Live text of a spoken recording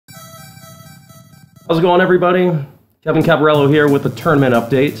How's it going, everybody? Kevin Caparello here with the tournament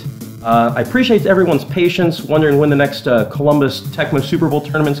update. I appreciate everyone's patience, wondering when the next Columbus Tecmo Super Bowl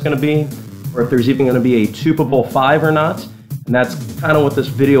tournament's going to be, or if there's even going to be a Tupa Bowl V or not. And that's kind of what this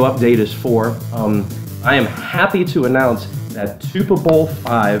video update is for. I am happy to announce that Tupa Bowl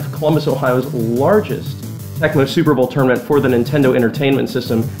V, Columbus, Ohio's largest Tecmo Super Bowl tournament for the Nintendo Entertainment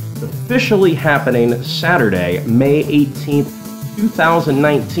System, is officially happening Saturday, May 18th,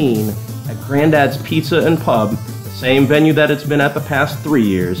 2019 at Grandad's Pizza and Pub, the same venue that it's been at the past 3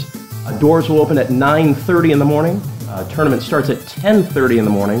 years. Doors will open at 9:30 in the morning. Tournament starts at 10:30 in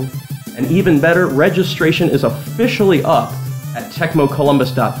the morning. And even better, registration is officially up at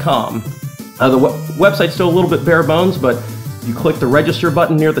tecmocolumbus.com. The website's still a little bit bare bones, but if you click the register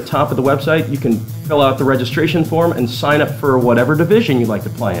button near the top of the website, you can fill out the registration form and sign up for whatever division you'd like to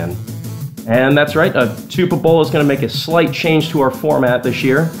play in. And that's right, Tupa Bowl is going to make a slight change to our format this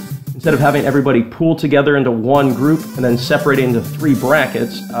year. Instead of having everybody pool together into one group and then separating into 3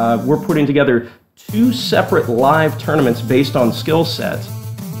 brackets, we're putting together 2 separate live tournaments based on skill set.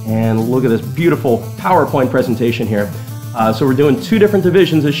 And look at this beautiful PowerPoint presentation here. So we're doing 2 different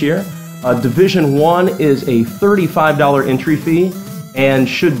divisions this year. Division 1 is a $35 entry fee and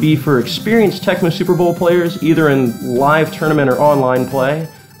should be for experienced Tecmo Super Bowl players, either in live tournament or online play.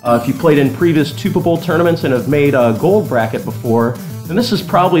 If you played in previous Tupa Bowl tournaments and have made a gold bracket before, then this is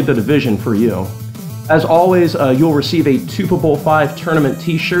probably the division for you. As always, you'll receive a Tupa Bowl V tournament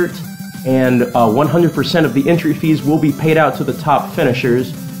t-shirt, and 100% of the entry fees will be paid out to the top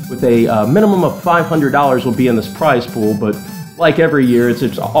finishers, with a minimum of $500 will be in this prize pool, but like every year,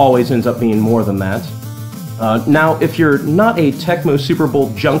 it always ends up being more than that. Now, if you're not a Tecmo Super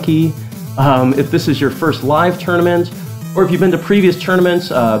Bowl junkie, if this is your first live tournament, or if you've been to previous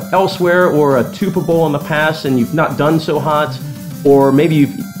tournaments elsewhere or a Tupa Bowl in the past and you've not done so hot, or maybe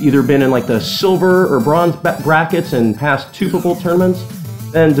you've either been in like the silver or bronze brackets in past Tupa Bowl tournaments,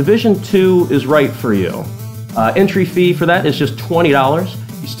 then Division 2 is right for you. Entry fee for that is just $20.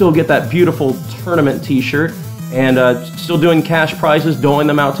 You still get that beautiful tournament t-shirt, and still doing cash prizes, doling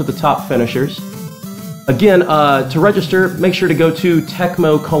them out to the top finishers. Again, to register, make sure to go to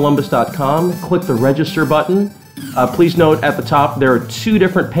tecmocolumbus.com, click the register button. Please note at the top there are 2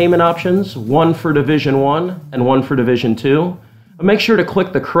 different payment options, one for Division 1 and one for Division 2. But make sure to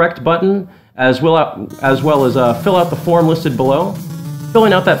click the correct button as well as fill out the form listed below.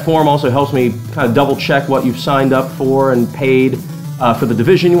 Filling out that form also helps me kind of double check what you've signed up for and paid for the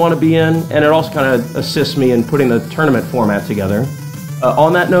division you want to be in, and it also kind of assists me in putting the tournament format together.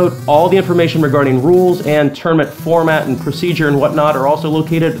 On that note, all the information regarding rules and tournament format and procedure and whatnot are also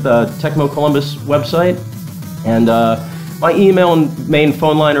located at the Tecmo Columbus website. And my email and main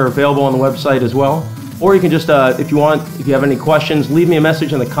phone line are available on the website as well. Or you can just, if you have any questions, leave me a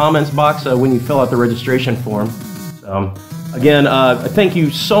message in the comments box when you fill out the registration form. So, again, thank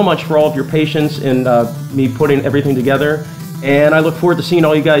you so much for all of your patience in me putting everything together. And I look forward to seeing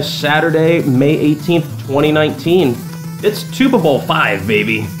all you guys Saturday, May 18th, 2019. It's Tupa Bowl V,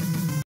 baby.